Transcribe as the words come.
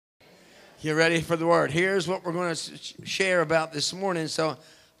You ready for the word? Here's what we're going to share about this morning. So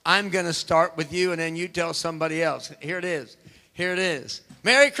I'm going to start with you, and then you tell somebody else. Here it is. Here it is.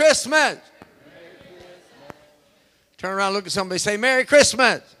 Merry Christmas. Merry Christmas. Turn around, look at somebody, say, Merry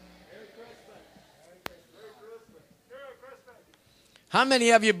Christmas. Merry Christmas. Merry Christmas. How many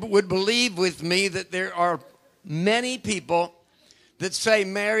of you would believe with me that there are many people that say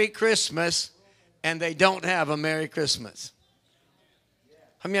Merry Christmas and they don't have a Merry Christmas?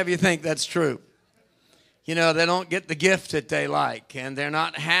 How many of you think that's true? You know, they don't get the gift that they like, and they're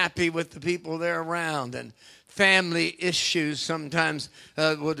not happy with the people they're around, and family issues sometimes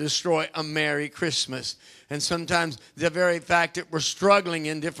will destroy a Merry Christmas. And sometimes the very fact that we're struggling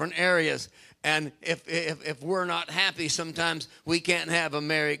in different areas, and if we're not happy, sometimes we can't have a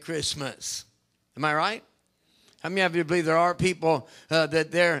Merry Christmas. Am I right? How many of you believe there are people that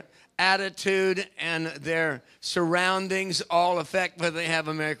their attitude and their surroundings all affect whether they have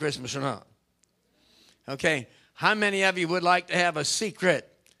a Merry Christmas or not? Okay, how many of you would like to have a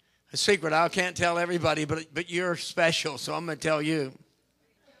secret? A secret, I can't tell everybody, but you're special, so I'm going to tell you.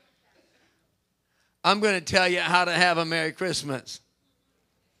 I'm going to tell you how to have a Merry Christmas.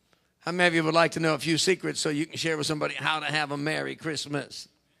 How many of you would like to know a few secrets so you can share with somebody how to have a Merry Christmas?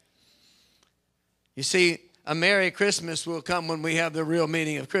 You see, a Merry Christmas will come when we have the real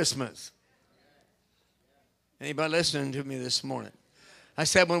meaning of Christmas. Anybody listening to me this morning? I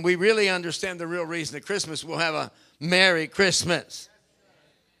said when we really understand the real reason of Christmas, we'll have a Merry Christmas.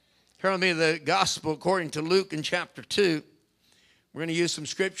 Turn with me to the Gospel according to Luke in chapter 2. We're going to use some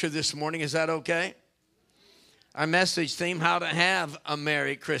scripture this morning. Is that okay? Our message theme, how to have a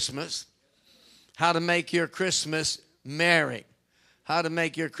Merry Christmas. How to make your Christmas merry. How to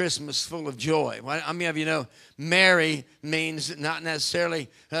make your Christmas full of joy. How many of you know Mary means not necessarily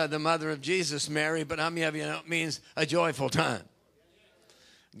the mother of Jesus, Mary, but how many of you know it means a joyful time?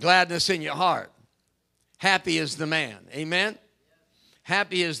 Gladness in your heart. Happy is the man. Amen?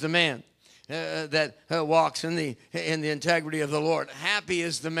 Happy is the man that walks in the integrity of the Lord. Happy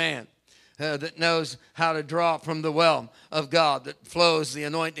is the man that knows how to draw from the well of God, that flows the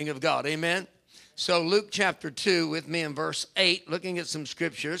anointing of God. Amen? So Luke chapter 2 with me in verse 8, looking at some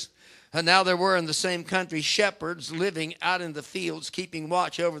scriptures. And now there were in the same country shepherds living out in the fields, keeping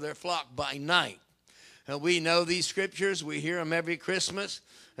watch over their flock by night. We know these scriptures. We hear them every Christmas.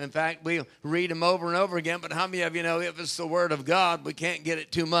 In fact, we read them over and over again. But how many of you know if it's the Word of God, we can't get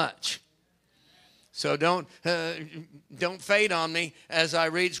it too much? So don't fade on me as I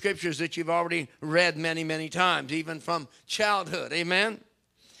read scriptures that you've already read many, many times, even from childhood. Amen?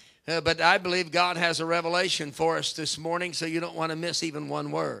 But I believe God has a revelation for us this morning, so you don't want to miss even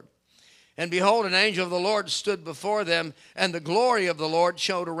one word. And behold, an angel of the Lord stood before them, and the glory of the Lord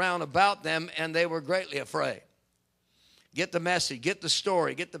showed around about them, and they were greatly afraid. Get the message, get the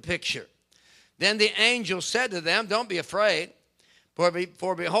story, get the picture. Then the angel said to them, don't be afraid,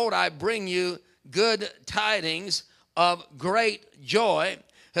 for behold, I bring you good tidings of great joy,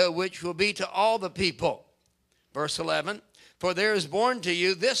 which will be to all the people. Verse 11. For there is born to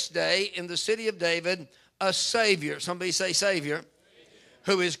you this day in the city of David a Savior. Somebody say Savior.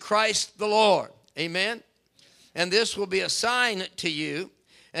 Who is Christ the Lord. Amen. And this will be a sign to you,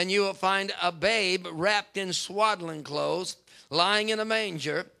 and you will find a babe wrapped in swaddling clothes, lying in a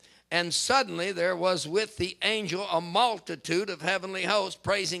manger. And suddenly there was with the angel a multitude of heavenly hosts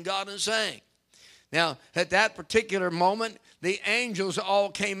praising God and saying. Now, at that particular moment, the angels all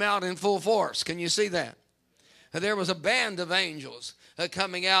came out in full force. Can you see that? There was a band of angels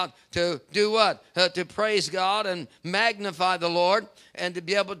coming out to do what? To praise God and magnify the Lord and to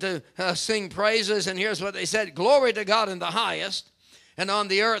be able to sing praises. And here's what they said. Glory to God in the highest, and on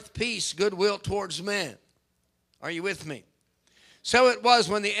the earth peace, goodwill towards men. Are you with me? So it was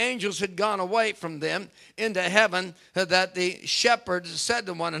when the angels had gone away from them into heaven that the shepherds said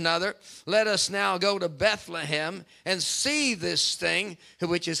to one another, let us now go to Bethlehem and see this thing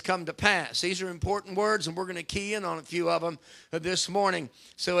which has come to pass. These are important words, and we're going to key in on a few of them this morning.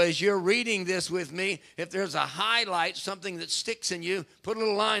 So as you're reading this with me, if there's a highlight, something that sticks in you, put a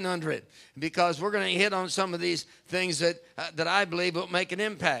little line under it, because we're going to hit on some of these things that I believe will make an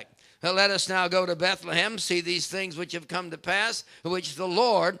impact. Let us now go to Bethlehem, see these things which have come to pass, which the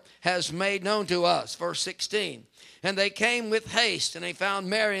Lord has made known to us. Verse 16. And they came with haste, and they found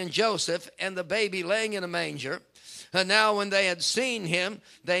Mary and Joseph and the baby laying in a manger. And now when they had seen him,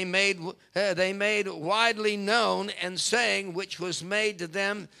 they made widely known and saying which was made to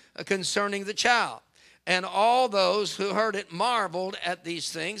them concerning the child. And all those who heard it marveled at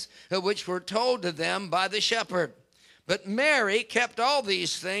these things which were told to them by the shepherd. But Mary kept all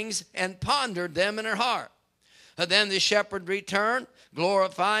these things and pondered them in her heart. Then the shepherd returned,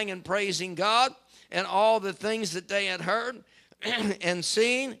 glorifying and praising God, and all the things that they had heard and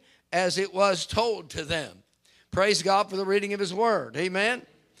seen as it was told to them. Praise God for the reading of his word. Amen.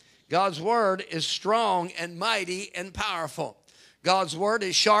 God's word is strong and mighty and powerful. God's word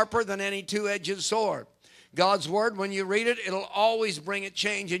is sharper than any two-edged sword. God's word, when you read it, it'll always bring a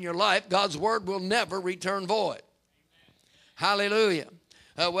change in your life. God's word will never return void. Hallelujah.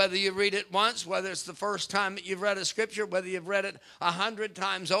 Whether you read it once, whether it's the first time that you've read a scripture, whether you've read it 100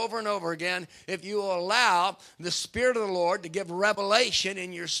 times over and over again, if you will allow the Spirit of the Lord to give revelation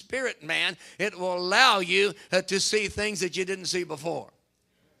in your spirit, man, it will allow you to see things that you didn't see before.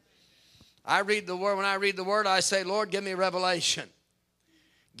 I read the word. When I read the word, I say, Lord, give me revelation.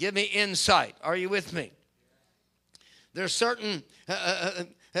 Give me insight. Are you with me? There's certain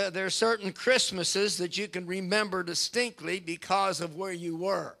Christmases that you can remember distinctly because of where you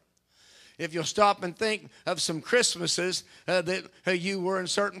were. If you'll stop and think of some Christmases that you were in a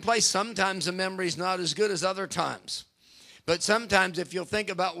certain place, sometimes the memory's not as good as other times. But sometimes if you'll think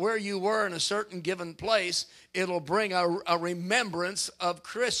about where you were in a certain given place, it'll bring a remembrance of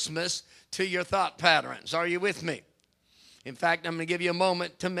Christmas to your thought patterns. Are you with me? In fact, I'm going to give you a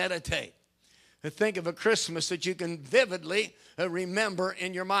moment to meditate. To think of a Christmas that you can vividly remember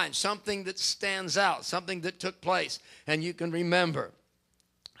in your mind. Something that stands out. Something that took place and you can remember.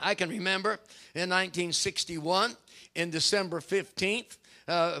 I can remember in 1961, in December 15th.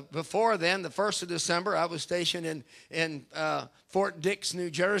 Before then, the 1st of December, I was stationed in Fort Dix, New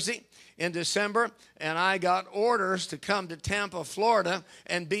Jersey in December, and I got orders to come to Tampa, Florida,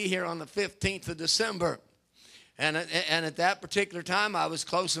 and be here on the 15th of December. And at that particular time, I was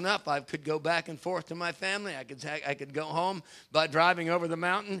close enough. I could go back and forth to my family. I could go home by driving over the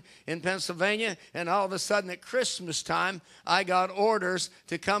mountain in Pennsylvania. And all of a sudden at Christmas time, I got orders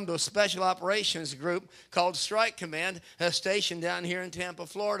to come to a special operations group called Strike Command, stationed down here in Tampa,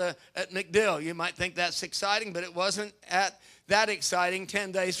 Florida at MacDill. You might think that's exciting, but it wasn't that exciting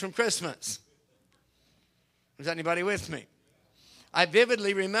 10 days from Christmas. Is anybody with me? I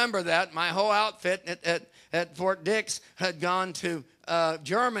vividly remember that. My whole outfit at Fort Dix had gone to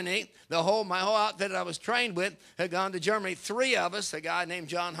Germany. My whole outfit that I was trained with had gone to Germany. 3 of us, a guy named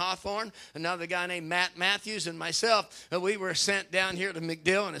John Hawthorne, another guy named Matt Matthews, and myself, we were sent down here to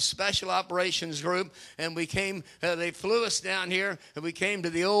MacDill in a special operations group, and we came, they flew us down here, and we came to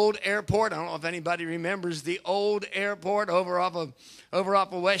the old airport. I don't know if anybody remembers the old airport over off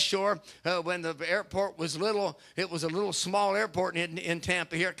of West Shore. When the airport was little, it was a little small airport in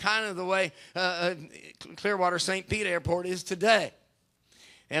Tampa here, kind of the way Clearwater St. Pete Airport is today.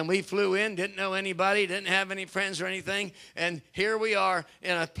 And we flew in, didn't know anybody, didn't have any friends or anything. And here we are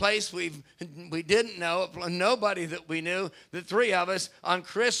in a place we didn't know, nobody that we knew, the 3 of us on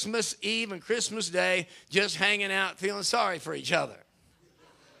Christmas Eve and Christmas Day, just hanging out, feeling sorry for each other.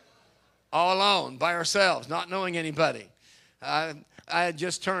 All alone, by ourselves, not knowing anybody. I had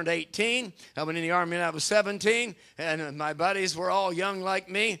just turned 18. I went in the Army when I was 17. And my buddies were all young like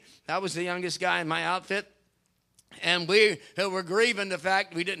me. I was the youngest guy in my outfit. And we were grieving the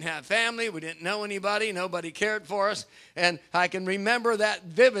fact we didn't have family, we didn't know anybody, nobody cared for us. And I can remember that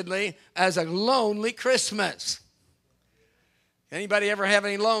vividly as a lonely Christmas. Anybody ever have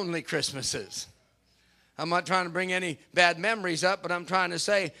any lonely Christmases? I'm not trying to bring any bad memories up, but I'm trying to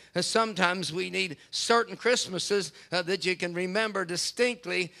say that sometimes we need certain Christmases that you can remember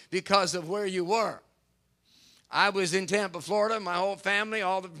distinctly because of where you were. I was in Tampa, Florida. My whole family,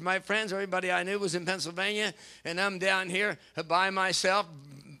 all of my friends, everybody I knew was in Pennsylvania. And I'm down here by myself,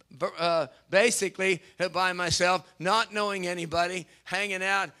 basically by myself, not knowing anybody, hanging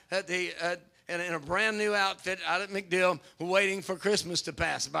out in a brand new outfit out at MacDill, waiting for Christmas to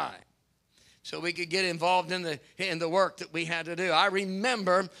pass by, so we could get involved in the work that we had to do. I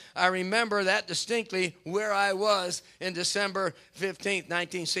remember that distinctly where I was in December 15th,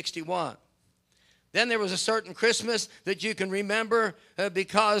 1961. Then there was a certain Christmas that you can remember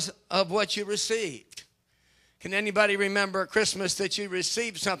because of what you received. Can anybody remember a Christmas that you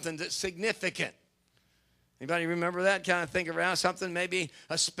received something that's significant? Anybody remember that? Kind of think around something, maybe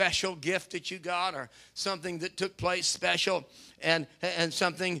a special gift that you got or something that took place special and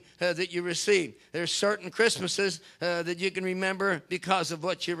something that you received. There's certain Christmases that you can remember because of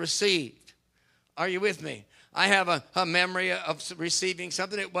what you received. Are you with me? I have a memory of receiving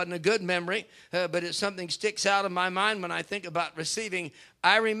something. It wasn't a good memory, but it's something sticks out of my mind when I think about receiving.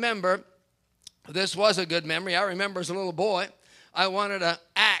 I remember, this was a good memory. I remember as a little boy, I wanted an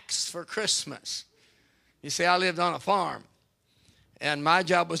axe for Christmas. You see, I lived on a farm, And my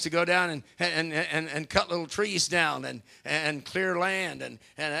job was to go down and cut little trees down and clear land. And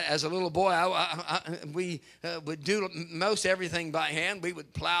as a little boy, we would do most everything by hand. We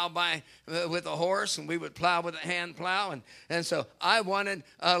would plow with a horse, and we would plow with a hand plow. And so I wanted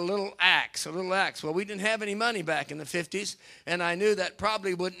a little axe. Well, we didn't have any money back in the 50s, and I knew that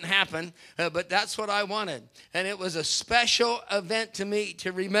probably wouldn't happen, but that's what I wanted. And it was a special event to me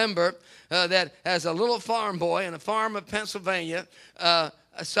to remember that as a little farm boy in a farm of Pennsylvania,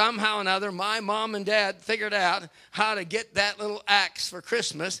 somehow or another, my mom and dad figured out how to get that little axe for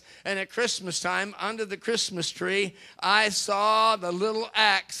Christmas. And at Christmas time, under the Christmas tree, I saw the little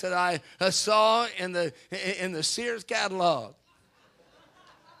axe that I saw in the Sears catalog.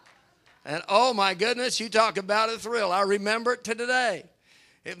 And oh my goodness, you talk about a thrill. I remember it to today.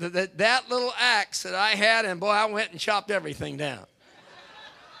 That little axe that I had, and boy, I went and chopped everything down.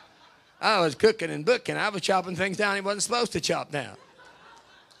 I was cooking and booking. I was chopping things down he wasn't supposed to chop down.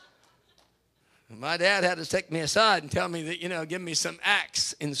 My dad had to take me aside and tell me that, give me some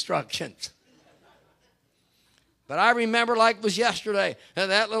axe instructions. But I remember like it was yesterday,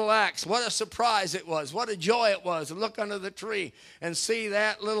 that little axe. What a surprise it was. What a joy it was to look under the tree and see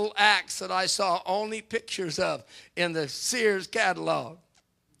that little axe that I saw only pictures of in the Sears catalog.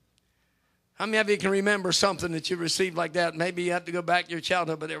 How many of you can remember something that you received like that? Maybe you have to go back to your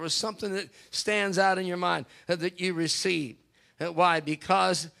childhood, but there was something that stands out in your mind that you received. Why?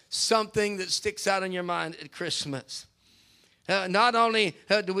 Because something that sticks out in your mind at Christmas. Not only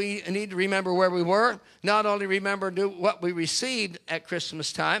do we need to remember where we were, not only remember what we received at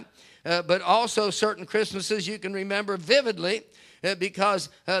Christmas time, but also certain Christmases you can remember vividly because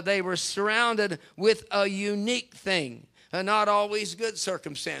they were surrounded with a unique thing. Not always good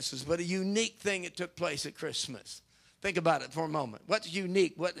circumstances, but a unique thing that took place at Christmas. Think about it for a moment. What's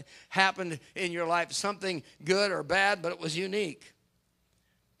unique? What happened in your life? Something good or bad, but it was unique.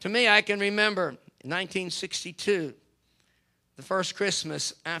 To me, I can remember 1962, the first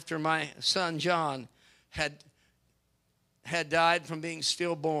Christmas after my son John had died from being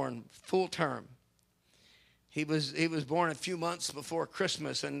stillborn, full term. He was born a few months before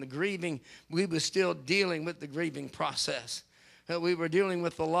Christmas, and the grieving, we were still dealing with the grieving process. We were dealing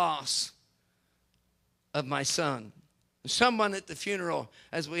with the loss of my son. Someone at the funeral,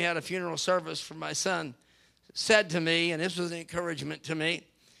 as we had a funeral service for my son, said to me, and this was an encouragement to me,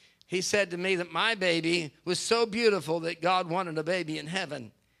 he said to me that my baby was so beautiful that God wanted a baby in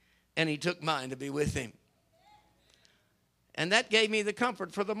heaven, and he took mine to be with him. And that gave me the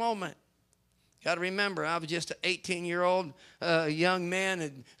comfort for the moment. Got to remember, I was just an 18-year-old young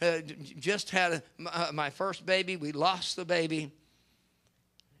man, and just had my first baby. We lost the baby.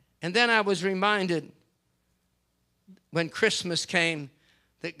 And then I was reminded when Christmas came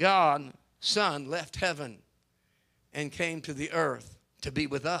that God, Son, left heaven and came to the earth to be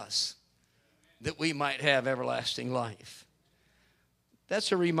with us, that we might have everlasting life.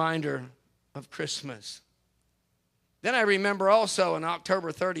 That's a reminder of Christmas. Then I remember also on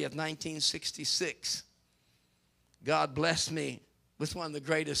October 30th, 1966, God blessed me with one of the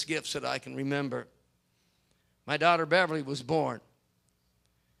greatest gifts that I can remember. My daughter Beverly was born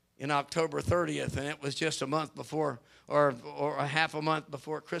in October 30th, and it was just a month before, or a half a month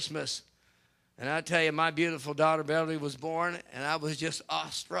before Christmas. And I tell you, my beautiful daughter Beverly was born, and I was just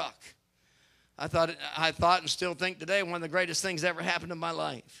awestruck. I thought and still think today one of the greatest things that ever happened in my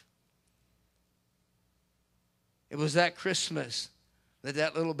life. It was that Christmas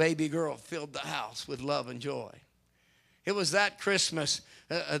that little baby girl filled the house with love and joy. It was that Christmas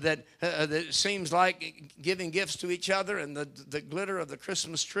that it seems like giving gifts to each other and the glitter of the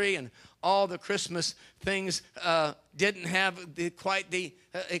Christmas tree and all the Christmas things didn't have quite the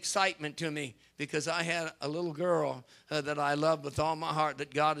excitement to me because I had a little girl that I loved with all my heart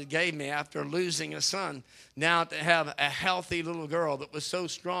that God had gave me after losing a son. Now to have a healthy little girl that was so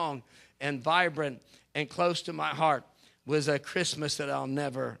strong and vibrant and close to my heart was a Christmas that I'll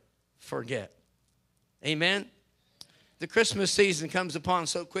never forget. Amen? The Christmas season comes upon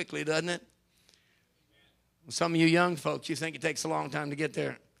so quickly, doesn't it? Some of you young folks, you think it takes a long time to get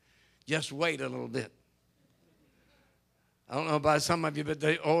there. Just wait a little bit. I don't know about some of you, but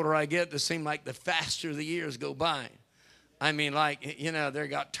the older I get, it seems like the faster the years go by. I mean, like, they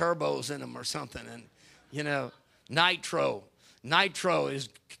got turbos in them or something. And, nitro. Nitro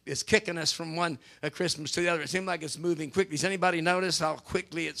is kicking us from one Christmas to the other. It seems like it's moving quickly. Does anybody notice how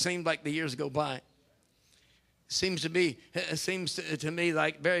quickly it seemed like the years go by? It seems to me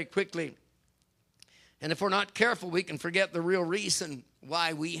like very quickly. And if we're not careful, we can forget the real reason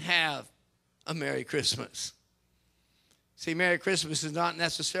why we have a Merry Christmas. See, Merry Christmas is not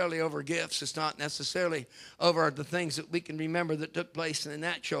necessarily over gifts. It's not necessarily over the things that we can remember that took place in the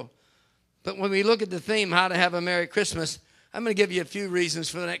natural. But when we look at the theme, how to have a Merry Christmas, I'm going to give you a few reasons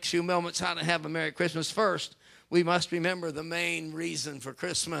for the next few moments how to have a Merry Christmas. First, we must remember the main reason for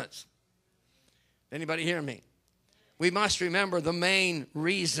Christmas. Anybody hear me? We must remember the main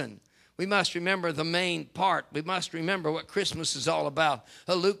reason. We must remember the main part. We must remember what Christmas is all about.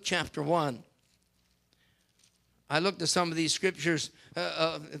 Luke chapter 1. I looked at some of these scriptures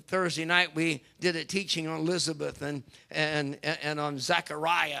Thursday night. We did a teaching on Elizabeth and on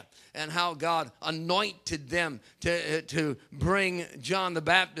Zechariah and how God anointed them to bring John the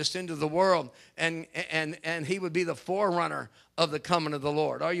Baptist into the world, and he would be the forerunner of the coming of the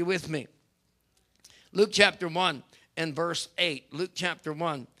Lord. Are you with me? Luke chapter 1 and verse 8. Luke chapter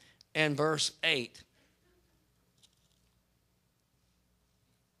 1 and verse 8.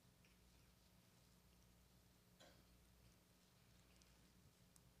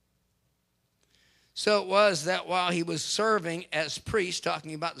 So it was that while he was serving as priest,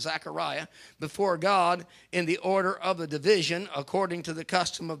 talking about Zechariah, before God in the order of the division, according to the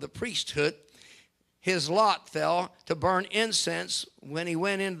custom of the priesthood, his lot fell to burn incense when he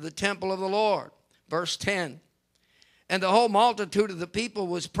went into the temple of the Lord. Verse 10. And the whole multitude of the people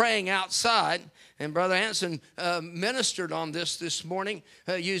was praying outside. And Brother Anson ministered on this morning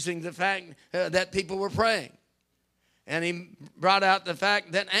using the fact that people were praying. And he brought out the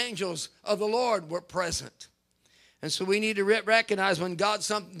fact that angels of the Lord were present. And so we need to recognize when God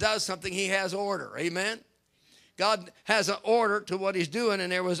does something, he has order. Amen? God has an order to what he's doing,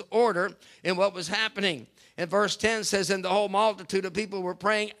 and there was order in what was happening. And verse 10 says, and the whole multitude of people were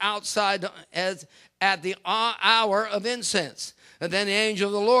praying outside as at the hour of incense. And then the angel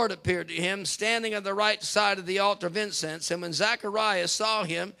of the Lord appeared to him, standing on the right side of the altar of incense. And when Zacharias saw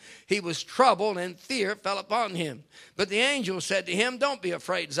him, he was troubled, and fear fell upon him. But the angel said to him, don't be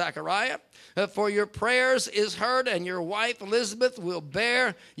afraid, Zachariah, for your prayers is heard, and your wife Elizabeth will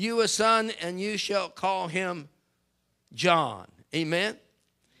bear you a son, and you shall call him John. Amen.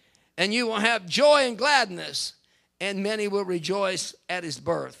 And you will have joy and gladness, and many will rejoice at his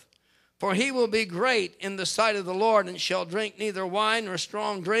birth. For he will be great in the sight of the Lord, and shall drink neither wine nor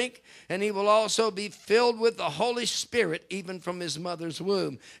strong drink. And he will also be filled with the Holy Spirit, even from his mother's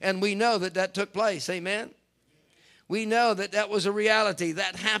womb. And we know that that took place. Amen? We know that that was a reality.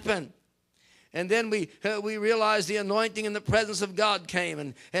 That happened. And then we realized the anointing and the presence of God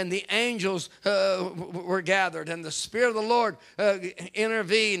came. And the angels were gathered. And the Spirit of the Lord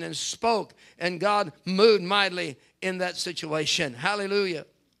intervened and spoke. And God moved mightily in that situation. Hallelujah.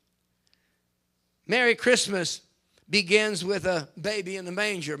 Merry Christmas begins with a baby in the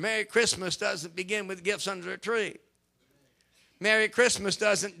manger. Merry Christmas doesn't begin with gifts under a tree. Merry Christmas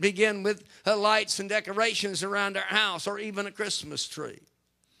doesn't begin with lights and decorations around our house or even a Christmas tree.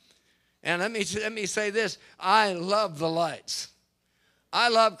 And let me say this. I love the lights. I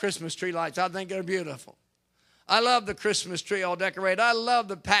love Christmas tree lights. I think they're beautiful. I love the Christmas tree all decorated. I love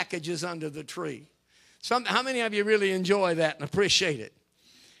the packages under the tree. How many of you really enjoy that and appreciate it?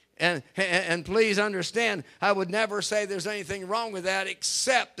 And please understand, I would never say there's anything wrong with that,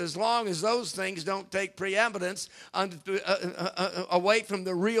 except as long as those things don't take preeminence away from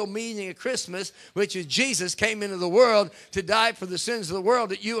the real meaning of Christmas, which is Jesus came into the world to die for the sins of the world,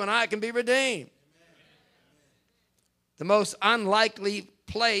 that you and I can be redeemed. The most unlikely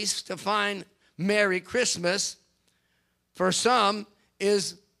place to find Merry Christmas for some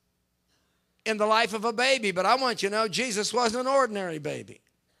is in the life of a baby. But I want you to know, Jesus wasn't an ordinary baby.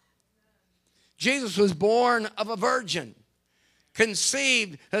 Jesus was born of a virgin,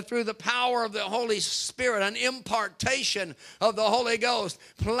 conceived through the power of the Holy Spirit, an impartation of the Holy Ghost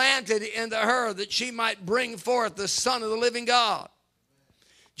planted into her that she might bring forth the Son of the living God.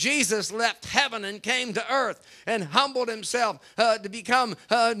 Jesus left heaven and came to earth and humbled himself to become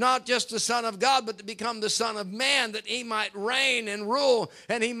not just the Son of God, but to become the Son of Man, that he might reign and rule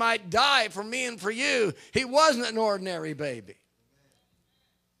and he might die for me and for you. He wasn't an ordinary baby.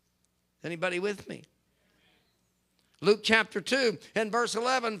 Anybody with me? Luke chapter 2 and verse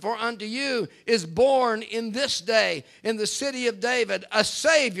 11, for unto you is born in this day in the city of David a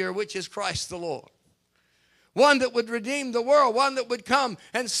Savior, which is Christ the Lord. One that would redeem the world, one that would come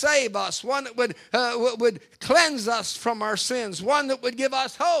and save us, one that would cleanse us from our sins, one that would give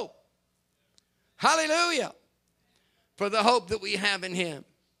us hope. Hallelujah. For the hope that we have in him.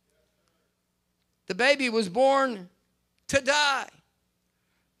 The baby was born to die.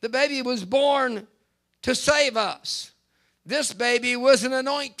 The baby was born to save us. This baby was an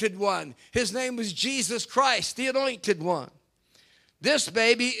anointed one. His name was Jesus Christ, the anointed one. This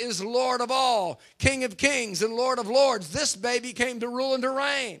baby is Lord of all, King of kings and Lord of lords. This baby came to rule and to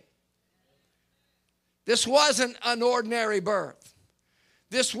reign. This wasn't an ordinary birth.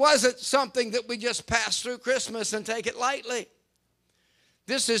 This wasn't something that we just pass through Christmas and take it lightly.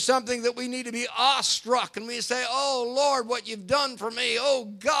 This is something that we need to be awestruck, and we say, oh, Lord, what you've done for me. Oh,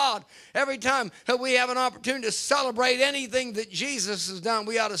 God. Every time we have an opportunity to celebrate anything that Jesus has done,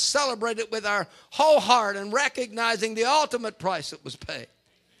 we ought to celebrate it with our whole heart and recognizing the ultimate price that was paid.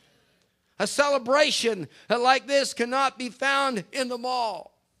 A celebration like this cannot be found in the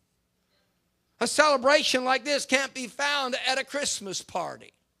mall. A celebration like this can't be found at a Christmas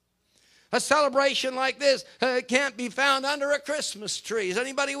party. A celebration like this can't be found under a Christmas tree. Is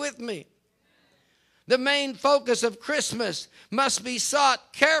anybody with me? The main focus of Christmas must be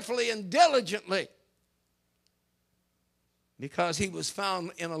sought carefully and diligently, because he was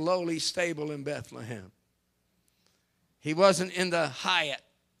found in a lowly stable in Bethlehem. He wasn't in the Hyatt.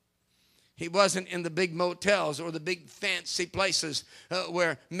 He wasn't in the big motels or the big fancy places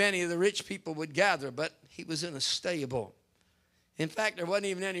where many of the rich people would gather, but he was in a stable. In fact, there wasn't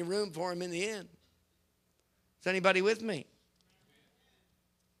even any room for him in the inn. Is anybody with me?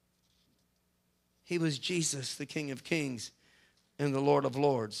 He was Jesus, the King of Kings and the Lord of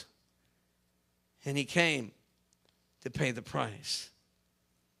Lords. And he came to pay the price.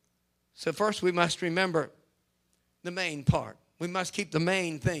 So first we must remember the main part. We must keep the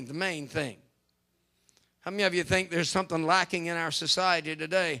main thing, the main thing. How many of you think there's something lacking in our society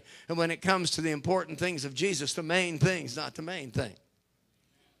today? And when it comes to the important things of Jesus, the main thing's not the main thing.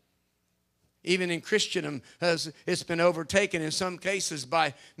 Even in Christendom, it's been overtaken in some cases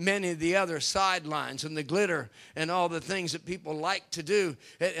by many of the other sidelines and the glitter and all the things that people like to do.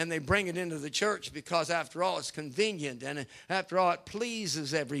 And they bring it into the church because, after all, it's convenient. And after all, it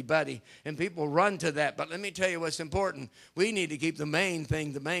pleases everybody. And people run to that. But let me tell you what's important. We need to keep the main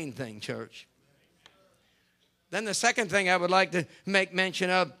thing, church. Then the second thing I would like to make mention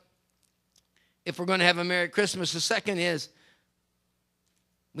of, if we're going to have a Merry Christmas, the second is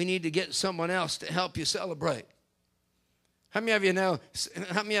we need to get someone else to help you celebrate. How many of you know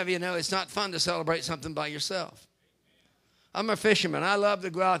it's not fun to celebrate something by yourself? I'm a fisherman. I love to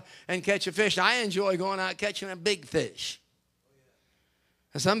go out and catch a fish. I enjoy going out catching a big fish.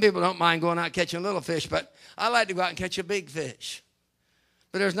 And some people don't mind going out catching little fish, but I like to go out and catch a big fish.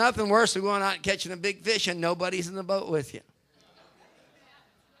 But there's nothing worse than going out and catching a big fish and nobody's in the boat with you.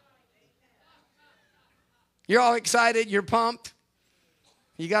 You're all excited. You're pumped.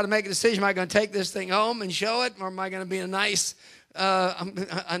 You got to make a decision. Am I going to take this thing home and show it? Or am I going to be a nice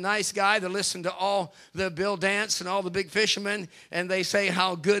guy to listen to all the Bill Dance and all the big fishermen, and they say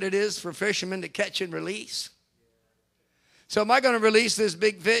how good it is for fishermen to catch and release? So am I going to release this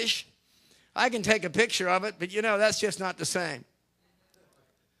big fish? I can take a picture of it, but that's just not the same.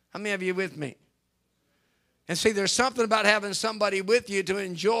 How many of you with me? And see, there's something about having somebody with you to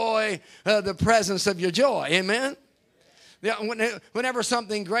enjoy the presence of your joy. Amen? Yeah, whenever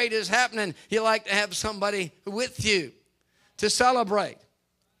something great is happening, you like to have somebody with you to celebrate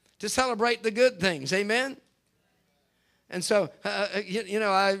the good things. Amen? And so,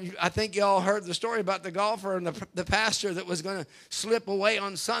 I think you all heard the story about the golfer and the pastor that was going to slip away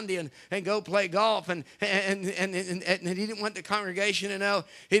on Sunday and go play golf. And he didn't want the congregation to know.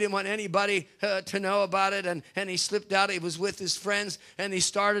 He didn't want anybody to know about it. And he slipped out. He was with his friends. And he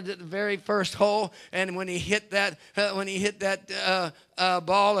started at the very first hole. And when he hit that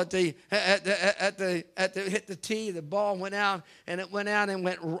ball hit the tee, the ball went out. And it went out and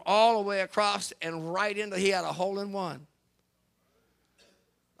went all the way across and right into, he had a hole in one.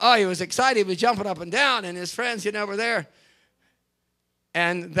 Oh, he was excited. He was jumping up and down, and his friends, were there.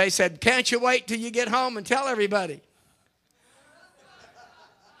 And they said, can't you wait till you get home and tell everybody?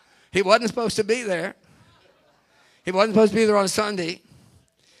 He wasn't supposed to be there. He wasn't supposed to be there on Sunday.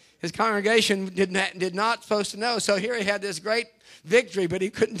 His congregation did not supposed to know. So here he had this great victory, but he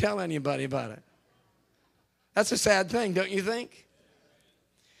couldn't tell anybody about it. That's a sad thing, don't you think?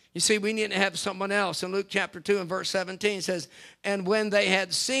 You see, we need to have someone else. In Luke chapter 2 and verse 17 it says, and when they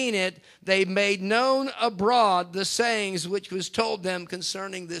had seen it, they made known abroad the sayings which was told them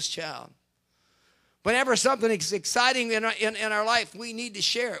concerning this child. Whenever something is exciting in our life, we need to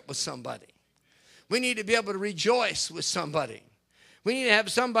share it with somebody. We need to be able to rejoice with somebody. We need to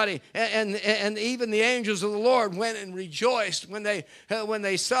have somebody, and even the angels of the Lord went and rejoiced when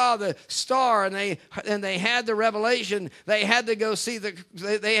they saw the star and they had the revelation. They had to go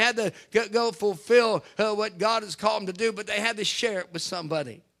they had to go fulfill what God has called them to do, but they had to share it with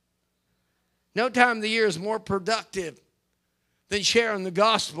somebody. No time of the year is more productive than sharing the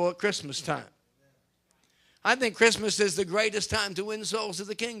gospel at Christmas time. I think Christmas is the greatest time to win souls to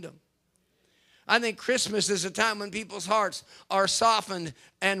the kingdom. I think Christmas is a time when people's hearts are softened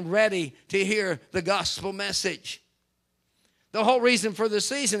and ready to hear the gospel message. The whole reason for the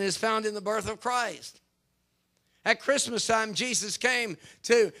season is found in the birth of Christ. At Christmas time, Jesus came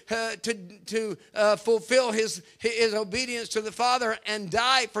to fulfill his obedience to the Father and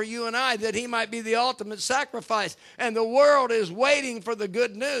die for you and I, that he might be the ultimate sacrifice. And the world is waiting for the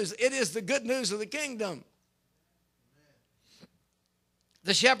good news. It is the good news of the kingdom.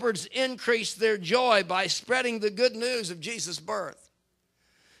 The shepherds increased their joy by spreading the good news of Jesus' birth.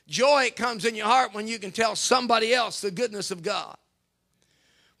 Joy comes in your heart when you can tell somebody else the goodness of God.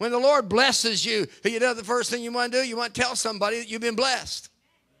 When the Lord blesses you, you know the first thing you want to do? You want to tell somebody that you've been blessed.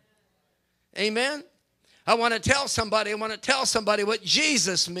 Amen? I want to tell somebody what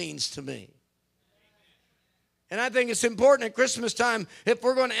Jesus means to me. And I think it's important at Christmas time, if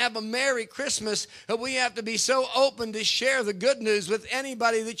we're going to have a Merry Christmas, we have to be so open to share the good news with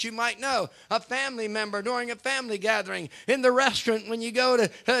anybody that you might know. A family member during a family gathering, in the restaurant when you go to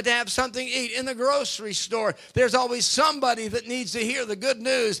have something to eat, in the grocery store. There's always somebody that needs to hear the good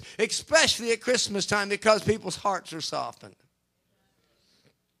news, especially at Christmas time, because people's hearts are softened.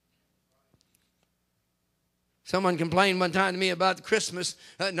 Someone complained one time to me about Christmas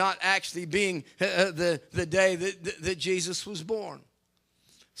not actually being the day that Jesus was born.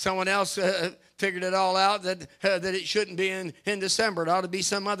 Someone else figured it all out that it shouldn't be in December. It ought to be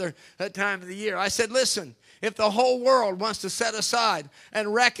some other time of the year. I said, listen, if the whole world wants to set aside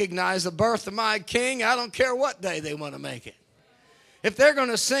and recognize the birth of my King, I don't care what day they want to make it. If they're going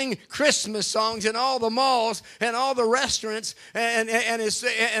to sing Christmas songs in all the malls and all the restaurants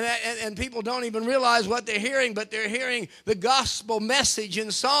and people don't even realize what they're hearing, but they're hearing the gospel message in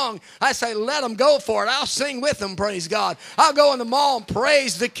song, I say let them go for it. I'll sing with them, praise God. I'll go in the mall and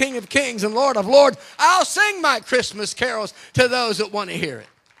praise the King of Kings and Lord of Lords. I'll sing my Christmas carols to those that want to hear it.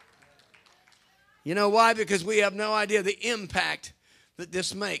 You know why? Because we have no idea the impact that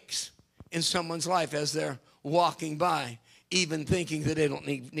this makes in someone's life as they're walking by, even thinking that they don't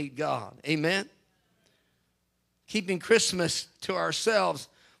need God. Amen? Keeping Christmas to ourselves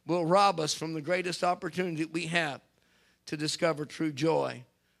will rob us from the greatest opportunity that we have to discover true joy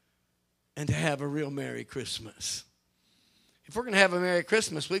and to have a real Merry Christmas. If we're going to have a Merry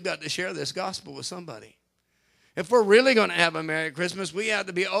Christmas, we've got to share this gospel with somebody. If we're really going to have a Merry Christmas, we have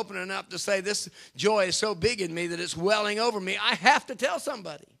to be open enough to say this joy is so big in me that it's welling over me. I have to tell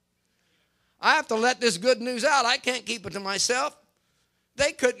somebody. I have to let this good news out. I can't keep it to myself.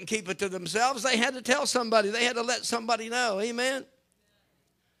 They couldn't keep it to themselves. They had to tell somebody. They had to let somebody know. Amen?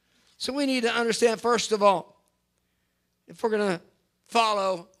 So we need to understand, first of all, if we're going to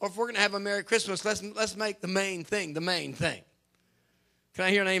follow or if we're going to have a Merry Christmas, let's make the main thing the main thing. Can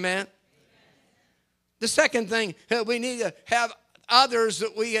I hear an amen? The second thing, we need to have others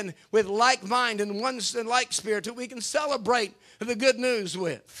that we can, with like mind and one and like spirit, that we can celebrate the good news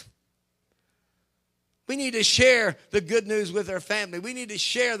with. We need to share the good news with our family. We need to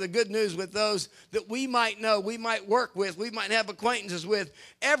share the good news with those that we might know, we might work with, we might have acquaintances with.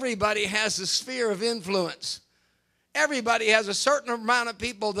 Everybody has a sphere of influence. Everybody has a certain amount of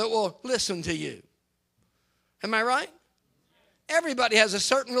people that will listen to you. Am I right? Everybody has a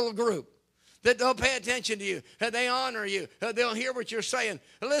certain little group that they'll pay attention to you, that they honor you, that they'll hear what you're saying.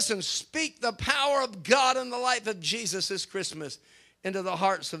 Listen, speak the power of God in the life of Jesus this Christmas into the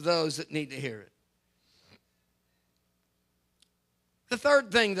hearts of those that need to hear it. The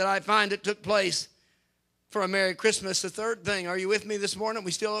third thing that I find that took place for a Merry Christmas, the third thing, are you with me this morning?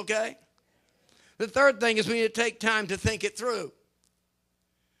 We still okay? The third thing is we need to take time to think it through.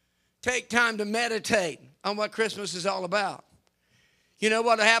 Take time to meditate on what Christmas is all about. You know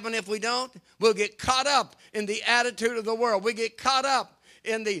what will happen if we don't? We'll get caught up in the attitude of the world. We get caught up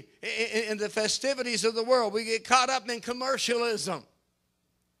in the festivities of the world. We get caught up in commercialism.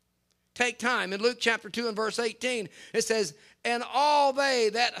 Take time. In Luke chapter 2 and verse 18, it says, and all they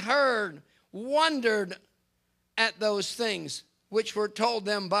that heard wondered at those things which were told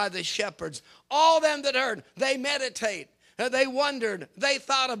them by the shepherds. All them that heard, they meditate. They wondered. They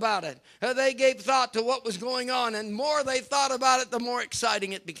thought about it. They gave thought to what was going on. And more they thought about it, the more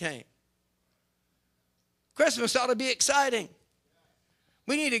exciting it became. Christmas ought to be exciting.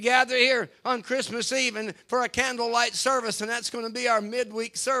 We need to gather here on Christmas Eve and for a candlelight service, and that's going to be our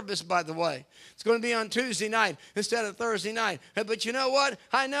midweek service, by the way. It's going to be on Tuesday night instead of Thursday night. But you know what?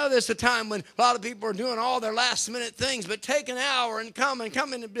 I know there's a time when a lot of people are doing all their last-minute things, but take an hour and come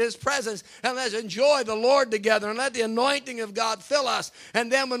into His presence, and let's enjoy the Lord together, and let the anointing of God fill us.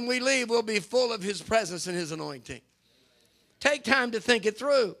 And then when we leave, we'll be full of His presence and His anointing. Take time to think it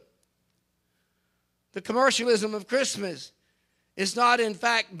through. The commercialism of Christmas is not, in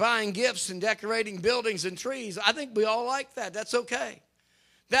fact, buying gifts and decorating buildings and trees. I think we all like that. That's okay.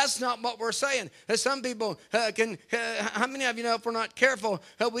 That's not what we're saying. Some people how many of you know if we're not careful,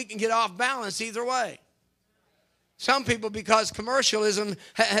 we can get off balance either way? Some people, because commercialism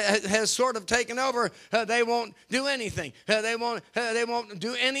has sort of taken over, they won't do anything. They won't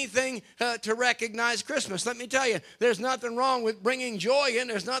do anything to recognize Christmas. Let me tell you, there's nothing wrong with bringing joy in.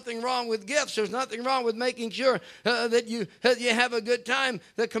 There's nothing wrong with gifts. There's nothing wrong with making sure that you have a good time.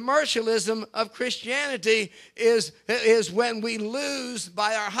 The commercialism of Christianity is when we lose,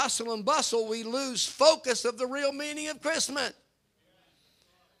 by our hustle and bustle, we lose focus of the real meaning of Christmas.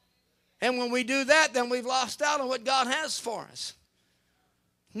 And when we do that, then we've lost out on what God has for us.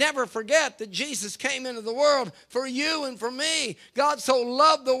 Never forget that Jesus came into the world for you and for me. God so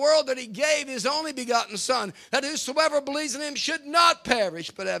loved the world that he gave his only begotten Son, that whosoever believes in him should not perish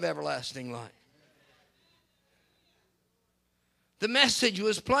but have everlasting life. The message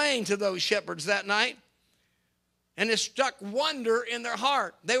was plain to those shepherds that night, and it struck wonder in their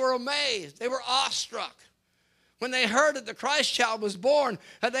heart. They were amazed. They were awestruck. When they heard that the Christ child was born,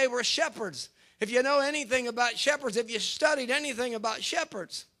 they were shepherds. If you know anything about shepherds, if you studied anything about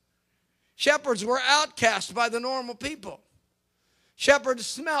shepherds, shepherds were outcast by the normal people. Shepherds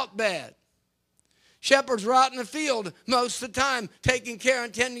smelt bad. Shepherds were out in the field most of the time, taking care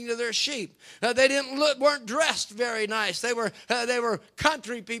and tending to their sheep. They weren't dressed very nice. They were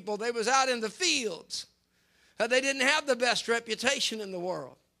country people. They was out in the fields. They didn't have the best reputation in the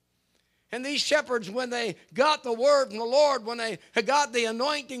world. And these shepherds, when they got the word from the Lord, when they got the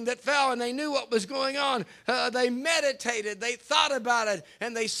anointing that fell and they knew what was going on, they meditated, they thought about it,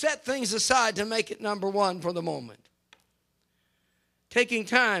 and they set things aside to make it number one for the moment. Taking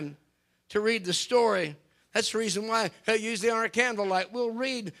time to read the story, that's the reason why usually on our candlelight we'll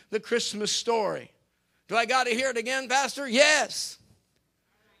read the Christmas story. Do I got to hear it again, Pastor? Yes.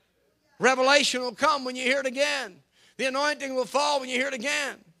 Revelation will come when you hear it again. The anointing will fall when you hear it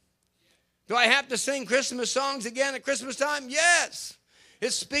again. Do I have to sing Christmas songs again at Christmas time? Yes.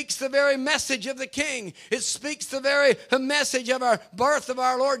 It speaks the very message of the King. It speaks the very message of our birth of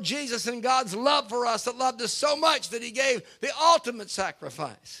our Lord Jesus and God's love for us, that loved us so much that he gave the ultimate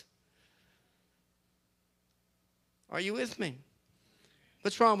sacrifice. Are you with me?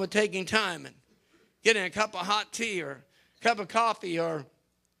 What's wrong with taking time and getting a cup of hot tea or a cup of coffee or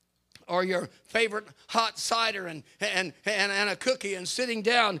your favorite hot cider and a cookie, and sitting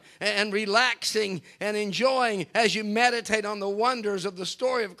down and relaxing and enjoying as you meditate on the wonders of the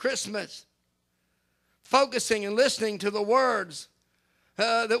story of Christmas, focusing and listening to the words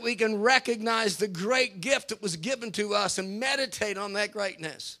that we can recognize the great gift that was given to us and meditate on that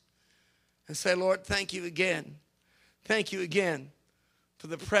greatness and say, Lord, thank you again. Thank you again for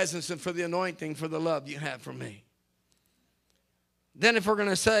the presence and for the anointing, for the love you have for me. Then if we're going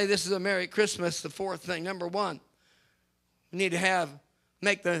to say this is a Merry Christmas, the fourth thing, number one, we need to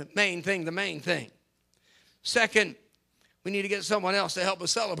make the main thing the main thing. Second, we need to get someone else to help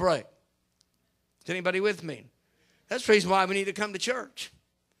us celebrate. Is anybody with me? That's the reason why we need to come to church.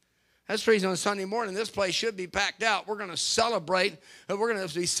 That's the reason on Sunday morning this place should be packed out. We're going to celebrate. We're going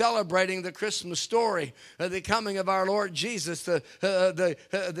to be celebrating the Christmas story, the coming of our Lord Jesus,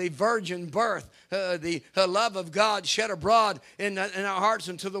 the virgin birth, the love of God shed abroad in our hearts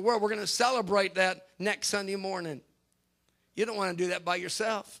and to the world. We're going to celebrate that next Sunday morning. You don't want to do that by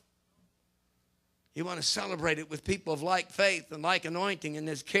yourself. You want to celebrate it with people of like faith and like anointing and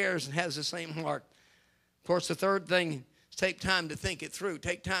his cares and has the same heart. Of course, the third thing, take time to think it through.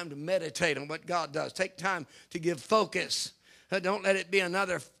 Take time to meditate on what God does. Take time to give focus. Don't let it be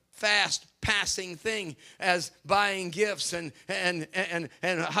another fast passing thing as buying gifts and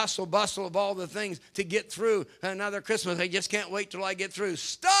hustle bustle of all the things to get through another Christmas. I just can't wait till I get through.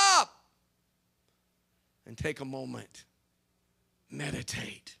 Stop and take a moment.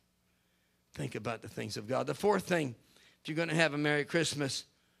 Meditate. Think about the things of God. The fourth thing, if you're going to have a Merry Christmas,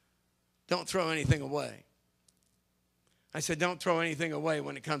 don't throw anything away. I said, don't throw anything away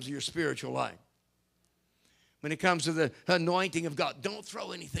when it comes to your spiritual life. When it comes to the anointing of God, don't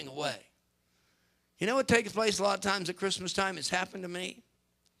throw anything away. You know what takes place a lot of times at Christmas time? It's happened to me.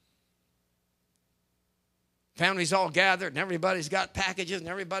 Families all gathered, and everybody's got packages,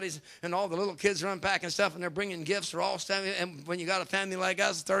 and all the little kids are unpacking stuff, and they're bringing gifts. They're all standing, and when you got a family like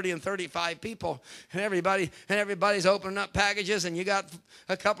us, 30 and 35 people, and everybody's opening up packages, and you got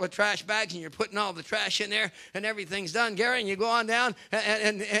a couple of trash bags, and you're putting all the trash in there, and everything's done, Gary, and you go on down,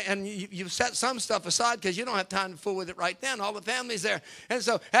 and you've set some stuff aside because you don't have time to fool with it right then. All the family's there, and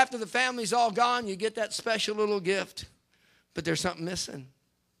so after the family's all gone, you get that special little gift, but there's something missing.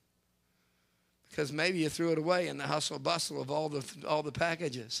 Because maybe you threw it away in the hustle bustle of all the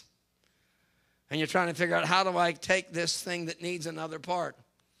packages. And you're trying to figure out, how do I take this thing that needs another part?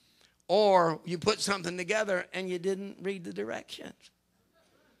 Or you put something together and you didn't read the directions.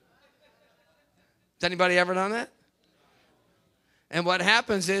 Has anybody ever done that? And what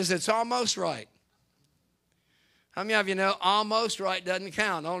happens is it's almost right. How many of you know almost right doesn't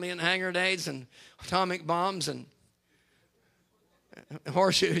count? Only in hand grenades and atomic bombs and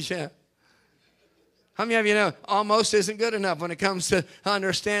horseshoes, yeah. How many of you know almost isn't good enough when it comes to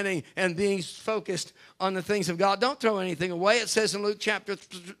understanding and being focused on the things of God? Don't throw anything away. It says in Luke chapter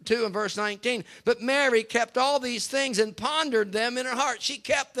 2 and verse 19, but Mary kept all these things and pondered them in her heart. She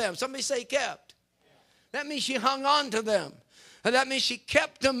kept them. Somebody say kept. That means she hung on to them. And that means she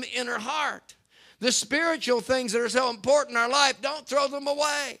kept them in her heart. The spiritual things that are so important in our life, don't throw them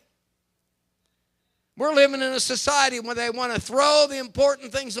away. We're living in a society where they want to throw the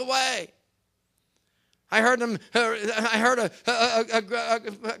important things away. I heard a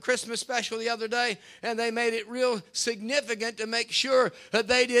Christmas special the other day, and they made it real significant to make sure that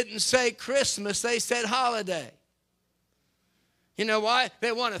they didn't say Christmas, they said holiday. You know why?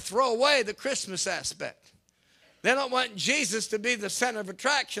 They want to throw away the Christmas aspect. They don't want Jesus to be the center of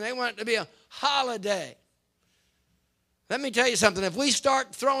attraction. They want it to be a holiday. Let me tell you something. If we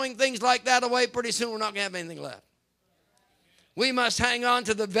start throwing things like that away, pretty soon we're not going to have anything left. We must hang on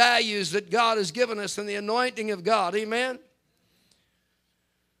to the values that God has given us and the anointing of God. Amen?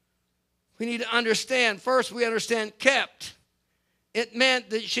 We need to understand. First, we understand kept. It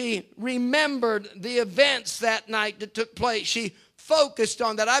meant that she remembered the events that night that took place. She focused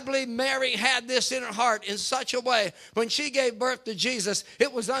on that. I believe Mary had this in her heart in such a way. When she gave birth to Jesus,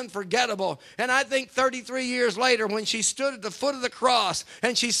 it was unforgettable. And I think 33 years later, when she stood at the foot of the cross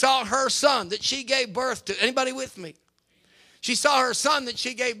and she saw her son that she gave birth to. Anybody with me? She saw her son that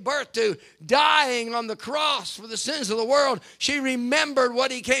she gave birth to dying on the cross for the sins of the world. She remembered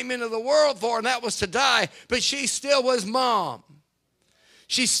what he came into the world for, and that was to die. But she still was mom.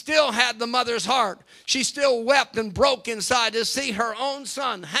 She still had the mother's heart. She still wept and broke inside to see her own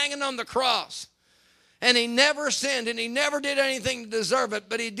son hanging on the cross. And he never sinned, and he never did anything to deserve it,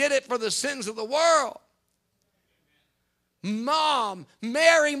 but he did it for the sins of the world.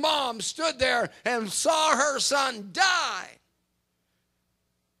 Mary mom, stood there and saw her son die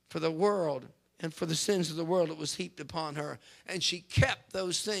for the world and for the sins of the world that was heaped upon her. And she kept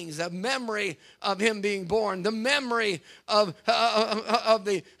those things, the memory of him being born, the memory of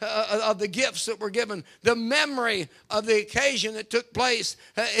the gifts that were given, the memory of the occasion that took place.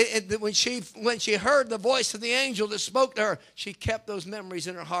 When she heard the voice of the angel that spoke to her, she kept those memories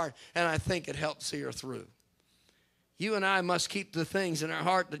in her heart, and I think it helped see her through. You and I must keep the things in our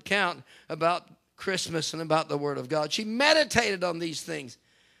heart that count about Christmas and about the Word of God. She meditated on these things.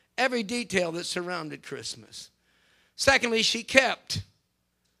 Every detail that surrounded Christmas. Secondly, she kept.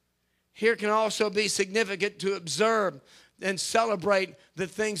 Here can also be significant to observe and celebrate the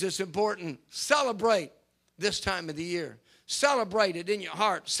things that's important. Celebrate this time of the year. Celebrate it in your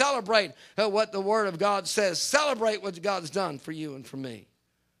heart. Celebrate what the Word of God says. Celebrate what God's done for you and for me.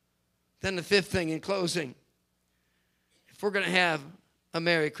 Then the fifth thing in closing. If we're going to have a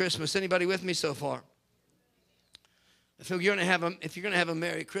Merry Christmas. Anybody with me so far? If you're going to have a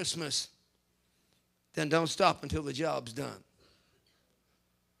Merry Christmas, then don't stop until the job's done.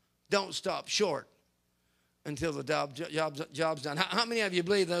 Don't stop short until the job's done. How many of you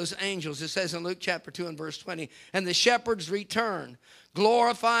believe those angels? It says in Luke chapter 2 and verse 20, and the shepherds returned,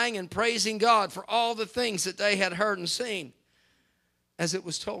 glorifying and praising God for all the things that they had heard and seen, as it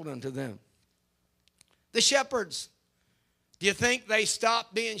was told unto them. The shepherds, do you think they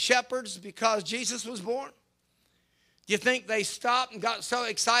stopped being shepherds because Jesus was born? Do you think they stopped and got so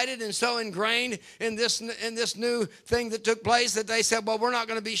excited and so ingrained in this new thing that took place that they said, well, we're not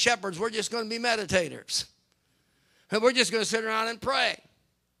going to be shepherds. We're just going to be meditators. And we're just going to sit around and pray.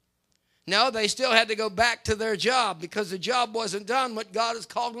 No, they still had to go back to their job because the job wasn't done what God has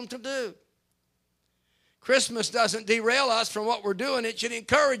called them to do. Christmas doesn't derail us from what we're doing. It should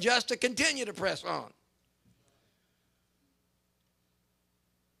encourage us to continue to press on.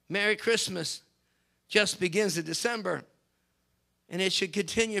 Merry Christmas just begins in December, and it should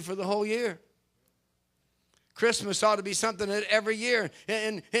continue for the whole year. Christmas ought to be something that every year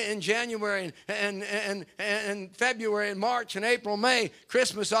in January and February and March and April, May,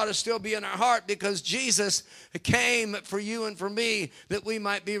 Christmas ought to still be in our heart because Jesus came for you and for me that we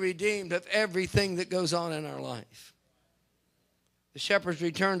might be redeemed of everything that goes on in our life. The shepherds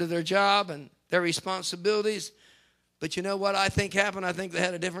returned to their job and their responsibilities, but you know what I think happened? I think they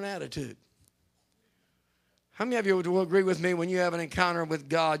had a different attitude. How many of you will agree with me when you have an encounter with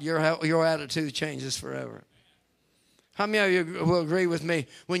God, your attitude changes forever? How many of you will agree with me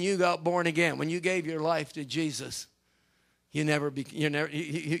when you got born again, when you gave your life to Jesus, you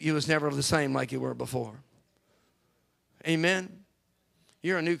was never the same like you were before? Amen?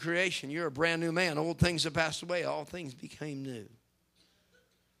 You're a new creation. You're a brand new man. Old things have passed away. All things became new.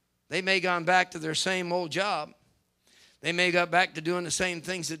 They may have gone back to their same old job. They may have got back to doing the same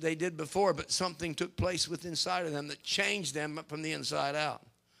things that they did before, but something took place within inside of them that changed them from the inside out.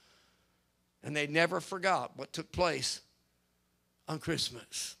 And they never forgot what took place on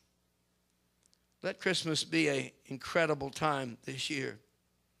Christmas. Let Christmas be an incredible time this year.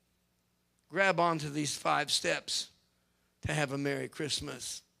 Grab onto these 5 steps to have a Merry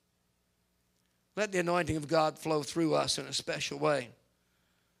Christmas. Let the anointing of God flow through us in a special way.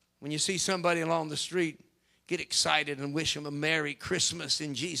 When you see somebody along the street, get excited and wish them a Merry Christmas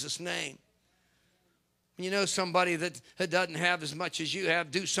in Jesus' name. When you know somebody that doesn't have as much as you have,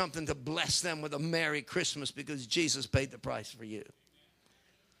 do something to bless them with a Merry Christmas because Jesus paid the price for you.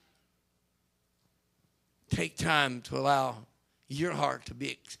 Take time to allow your heart to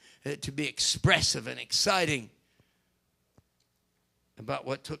be expressive and exciting about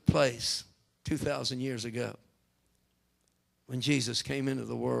what took place 2,000 years ago when Jesus came into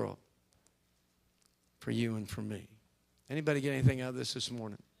the world for you and for me. Anybody get anything out of this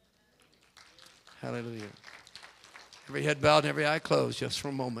morning? Hallelujah. Every head bowed and every eye closed just for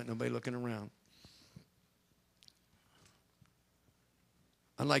a moment. Nobody looking around.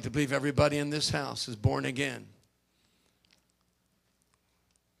 I'd like to believe everybody in this house is born again.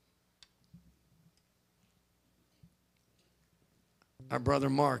 Our brother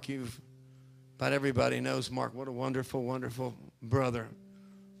Mark, about everybody knows Mark. What a wonderful, wonderful brother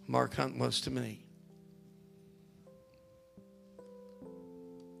Mark Hunt was to me.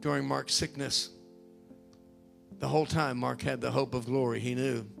 During Mark's sickness, the whole time Mark had the hope of glory. He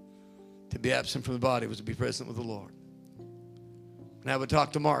knew to be absent from the body was to be present with the Lord. And I would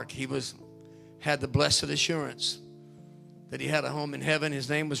talk to Mark. He had the blessed assurance that he had a home in heaven.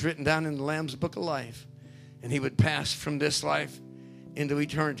 His name was written down in the Lamb's Book of Life. And he would pass from this life into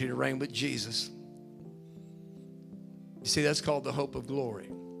eternity to reign with Jesus. You see, that's called the hope of glory.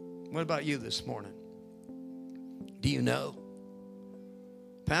 What about you this morning? Do you know?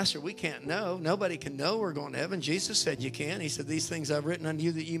 Pastor, we can't know. Nobody can know we're going to heaven. Jesus said you can. He said, these things I've written unto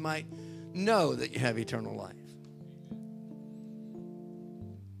you that you might know that you have eternal life.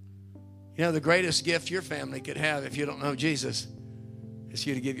 You know, the greatest gift your family could have if you don't know Jesus is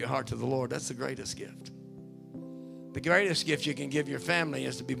you to give your heart to the Lord. That's the greatest gift. The greatest gift you can give your family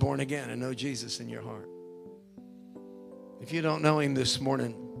is to be born again and know Jesus in your heart. If you don't know him this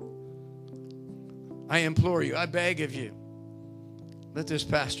morning, I implore you, I beg of you, let this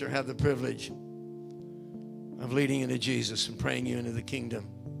pastor have the privilege of leading you to Jesus and praying you into the kingdom.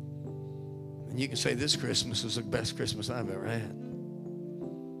 And you can say, this Christmas is the best Christmas I've ever had.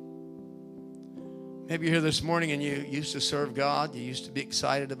 Maybe you're here this morning and you used to serve God. You used to be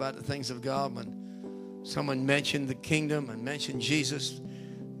excited about the things of God. When someone mentioned the kingdom and mentioned Jesus,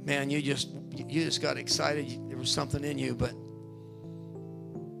 man, you just got excited. There was something in you, but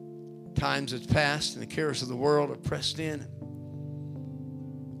times have passed and the cares of the world have pressed in.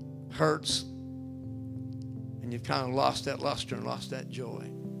 Hurts. And you've kind of lost that luster and lost that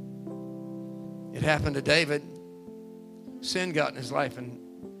joy. It happened to David. Sin got in his life and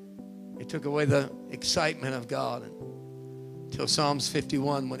it took away the excitement of God. Until Psalms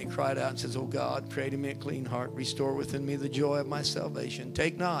 51, when he cried out and says, oh God, create in me a clean heart, restore within me the joy of my salvation.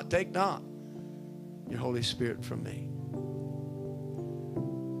 Take not your Holy Spirit from me.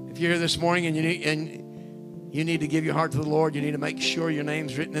 If you're here this morning and you need to give your heart to the Lord, you need to make sure your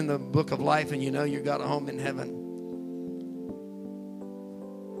name's written in the book of life and you know you've got a home in heaven.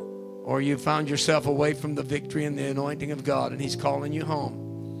 Or you found yourself away from the victory and the anointing of God and he's calling you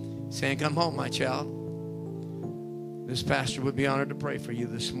home. Saying, come home, my child. This pastor would be honored to pray for you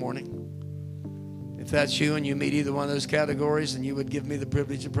this morning. If that's you and you meet either one of those categories and you would give me the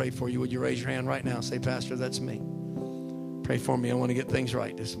privilege to pray for you, would you raise your hand right now? Say, Pastor, that's me. Pray for me. I want to get things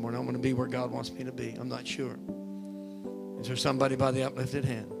right this morning. I want to be where God wants me to be. I'm not sure. Is there somebody by the uplifted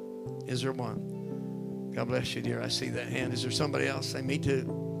hand? Is there one? God bless you, dear. I see that hand. Is there somebody else? Say, me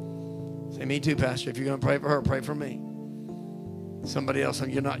too. Say, me too, Pastor. If you're going to pray for her, pray for me. Somebody else,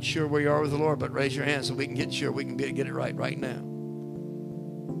 you're not sure where you are with the Lord, but raise your hand so we can get sure we can get it right now.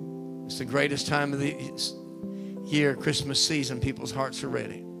 It's the greatest time of the year, Christmas season. People's hearts are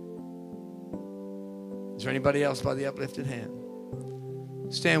ready. Is there anybody else by the uplifted hand?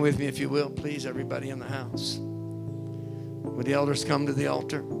 Stand with me if you will, please, everybody in the house. Would the elders come to the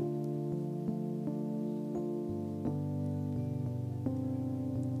altar?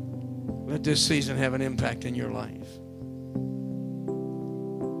 Let this season have an impact in your life.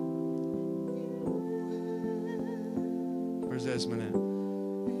 Where's Esmond at?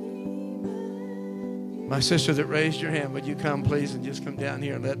 My sister that raised your hand, would you come, please, and just come down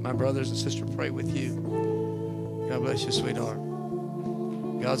here and let my brothers and sisters pray with you. God bless you, sweetheart.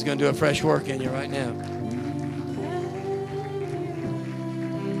 God's going to do a fresh work in you right now.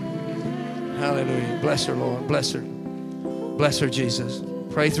 Hallelujah. Bless her, Lord. Bless her. Bless her, Jesus.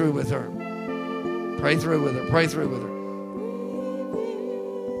 Pray through with her. Pray through with her. Pray through with her.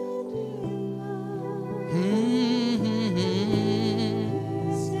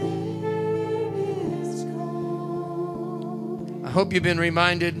 I hope you've been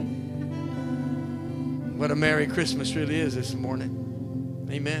reminded what a Merry Christmas really is this morning.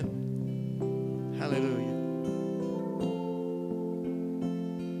 Amen. Hallelujah.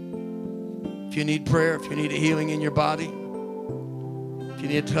 If you need prayer, if you need a healing in your body, if you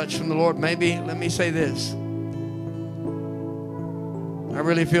need a touch from the Lord, maybe, let me say this. I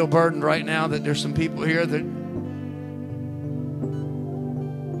really feel burdened right now that there's some people here that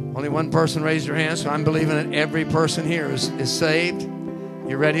only one person raised their hand, so I'm believing that every person here is saved.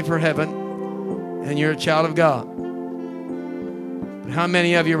 You're ready for heaven, and you're a child of God. But how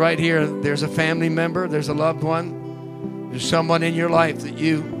many of you right here, there's a family member, there's a loved one, there's someone in your life that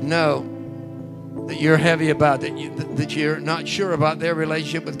you know that you're heavy about, that you're not sure about their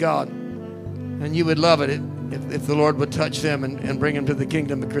relationship with God, and you would love it if the Lord would touch them and bring them to the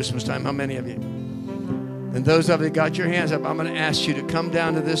kingdom at Christmas time. How many of you? And those of you that got your hands up, I'm going to ask you to come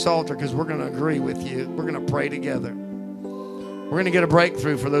down to this altar because we're going to agree with you. We're going to pray together. We're going to get a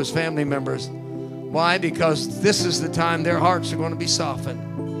breakthrough for those family members. Why? Because this is the time their hearts are going to be softened.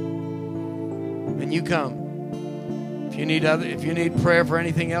 And you come. If you need prayer for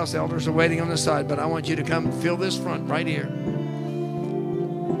anything else, elders are waiting on the side, but I want you to come fill this front right here.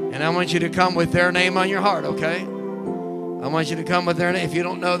 And I want you to come with their name on your heart, okay? I want you to come with their name. If you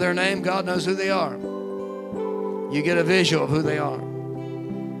don't know their name, God knows who they are. You get a visual of who they are.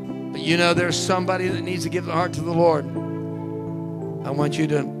 But you know there's somebody that needs to give their heart to the Lord. I want you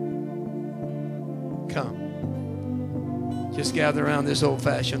to come. Just gather around this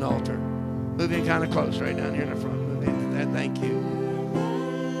old-fashioned altar. Move in kind of close right down here in the front. Move into that. Thank you.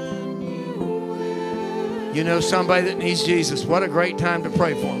 You know somebody that needs Jesus. What a great time to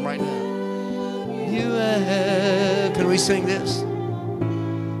pray for them right now. Can we sing this?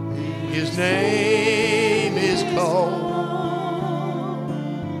 His name is called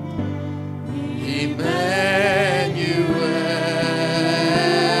Emmanuel.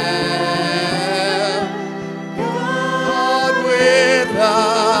 God with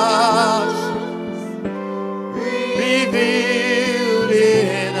us, revealed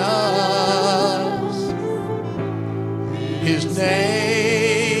in us. His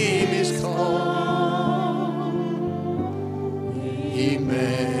name is called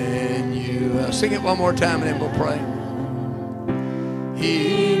Emmanuel. Sing it one more time and then we'll pray.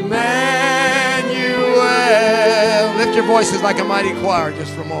 Emmanuel. Lift your voices like a mighty choir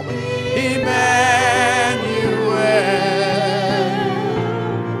just for a moment. Emmanuel.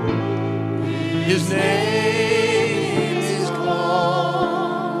 His name is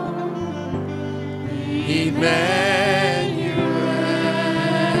called Emmanuel.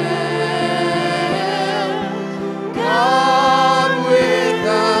 God with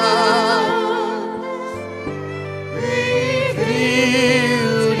us,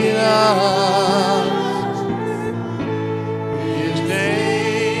 revealed in us. His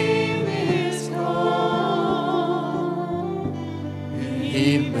name is called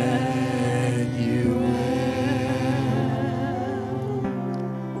Emmanuel.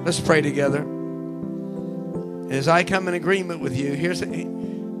 Let's pray together. As I come in agreement with you,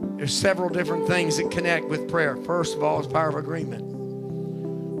 there's several different things that connect with prayer. First of all is power of agreement.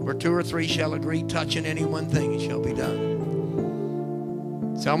 Where two or three shall agree, touching any one thing, it shall be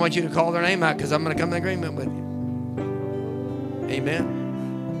done. So I want you to call their name out because I'm going to come in agreement with you.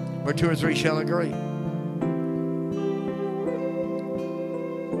 Amen. Where two or three shall agree.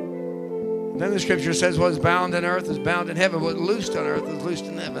 Then the scripture says, what is bound on earth is bound in heaven. What is loosed on earth is loosed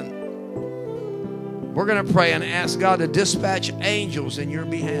in heaven. We're going to pray and ask God to dispatch angels in your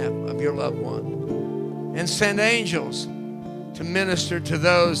behalf of your loved one. And send angels to minister to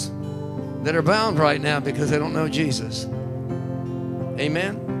those that are bound right now because they don't know Jesus.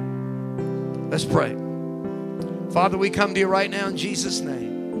 Amen. Let's pray. Father, we come to you right now in Jesus'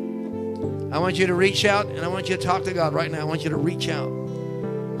 name. I want you to reach out and I want you to talk to God right now. I want you to reach out.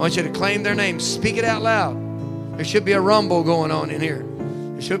 I want you to claim their name. Speak it out loud. There should be a rumble going on in here.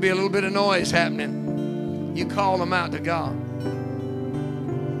 There should be a little bit of noise happening. You call them out to God.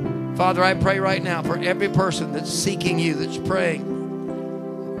 Father, I pray right now for every person that's seeking you, that's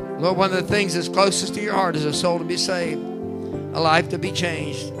praying. Lord, one of the things that's closest to your heart is a soul to be saved, a life to be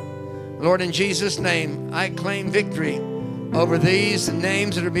changed. Lord, in Jesus' name, I claim victory over these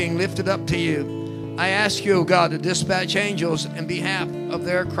names that are being lifted up to you. I ask you, oh God, to dispatch angels in behalf of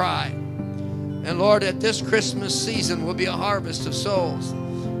their cry. And Lord, at this Christmas season will be a harvest of souls.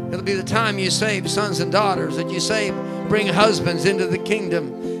 It'll be the time you save sons and daughters, that you save, bring husbands into the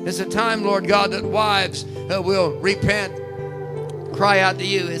kingdom. It's a time, Lord God, that wives will repent, cry out to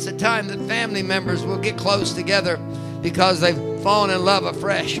you. It's a time that family members will get close together because they've fallen in love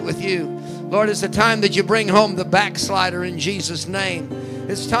afresh with you. Lord, it's a time that you bring home the backslider in Jesus' name.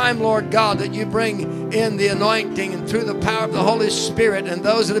 It's time, Lord God, that you bring in the anointing and through the power of the Holy Spirit, and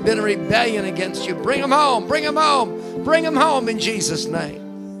those that have been in rebellion against you, bring them home, bring them home, bring them home in Jesus'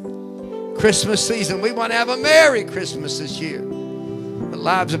 name. Christmas season, we want to have a Merry Christmas this year. The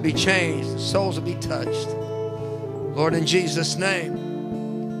lives will be changed, the souls will be touched. Lord, in Jesus' name,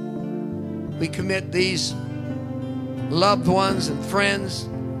 we commit these loved ones and friends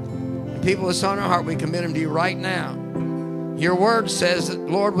and people that's on our heart, we commit them to you right now. Your word says that,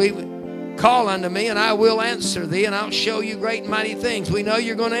 Lord, we call unto me and I will answer thee, and I'll show you great and mighty things. We know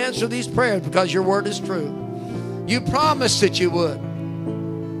you're going to answer these prayers because your word is true. You promised that you would.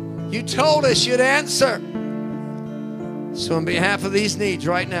 You told us you'd answer. So on behalf of these needs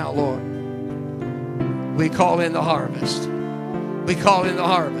right now, Lord, we call in the harvest. We call in the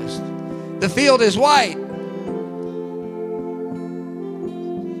harvest. The field is white.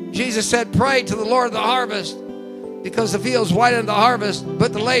 Jesus said, pray to the Lord of the harvest, because the field's white in the harvest,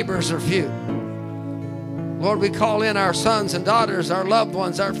 but the laborers are few. Lord, we call in our sons and daughters, our loved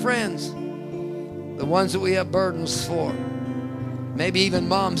ones, our friends, the ones that we have burdens for. Maybe even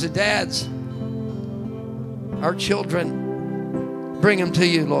moms and dads, our children. Bring them to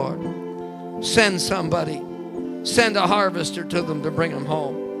you, Lord. Send somebody. Send a harvester to them to bring them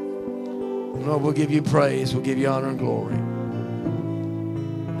home. Lord, we'll give you praise. We'll give you honor and glory.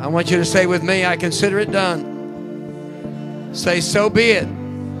 I want you to say with me, I consider it done. Say, so be it.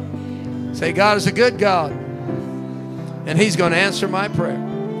 Say, God is a good God, and he's going to answer my prayer.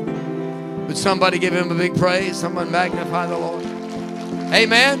 Would somebody give him a big praise? Someone magnify the Lord.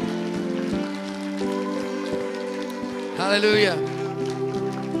 Amen. Hallelujah.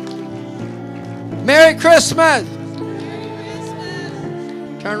 Merry Christmas.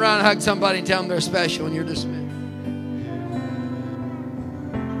 Turn around and hug somebody and tell them they're special, and you're dismissed.